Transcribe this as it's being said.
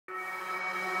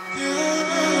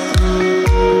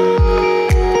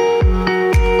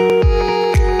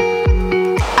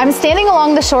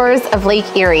along the shores of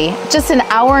Lake Erie, just an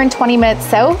hour and 20 minutes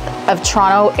south of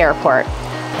Toronto Airport.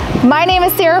 My name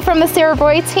is Sarah from the Sarah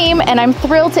Roy team, and I'm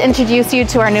thrilled to introduce you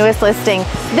to our newest listing.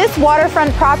 This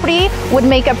waterfront property would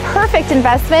make a perfect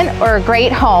investment or a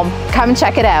great home. Come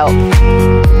check it out.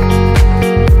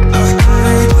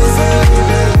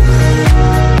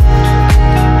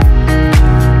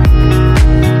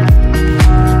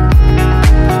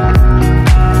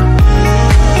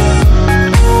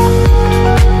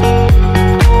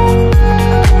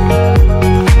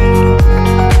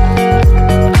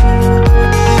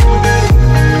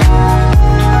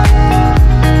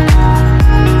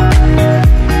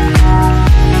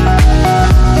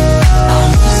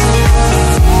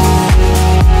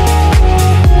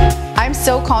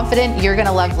 So confident you're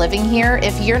gonna love living here.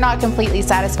 If you're not completely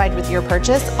satisfied with your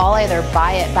purchase, I'll either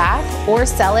buy it back or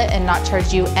sell it and not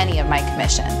charge you any of my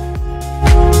commission.